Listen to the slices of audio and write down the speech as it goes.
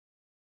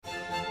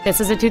This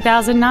is a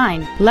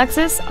 2009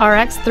 Lexus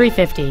RX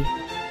 350.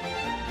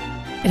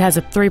 It has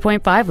a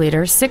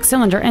 3.5-liter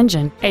six-cylinder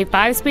engine, a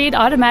 5-speed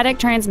automatic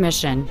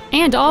transmission,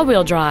 and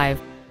all-wheel drive.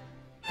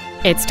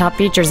 Its top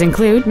features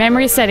include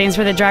memory settings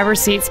for the driver's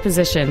seat's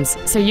positions,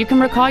 so you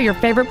can recall your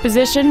favorite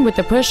position with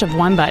the push of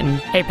one button,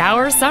 a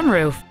power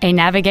sunroof, a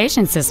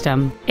navigation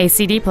system, a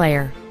CD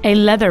player, a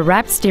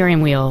leather-wrapped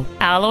steering wheel,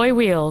 alloy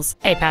wheels,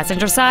 a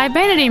passenger side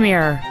vanity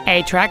mirror,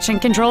 a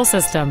traction control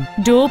system,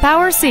 dual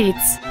power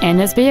seats, and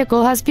this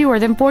vehicle has fewer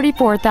than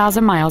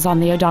 44,000 miles on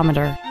the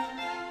odometer.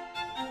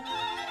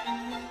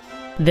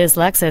 This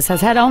Lexus has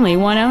had only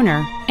one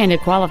owner, and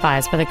it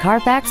qualifies for the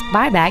Carfax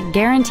buyback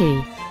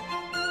guarantee.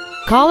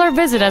 Call or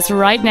visit us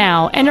right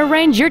now and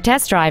arrange your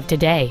test drive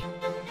today.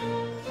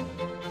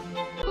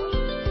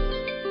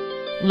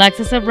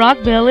 Lexus of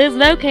Rockville is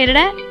located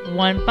at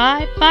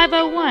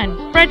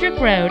 15501 Frederick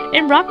Road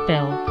in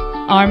Rockville.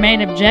 Our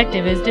main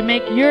objective is to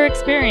make your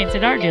experience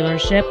at our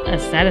dealership a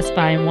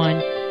satisfying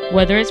one,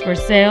 whether it's for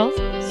sales,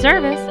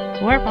 service,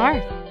 or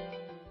parts.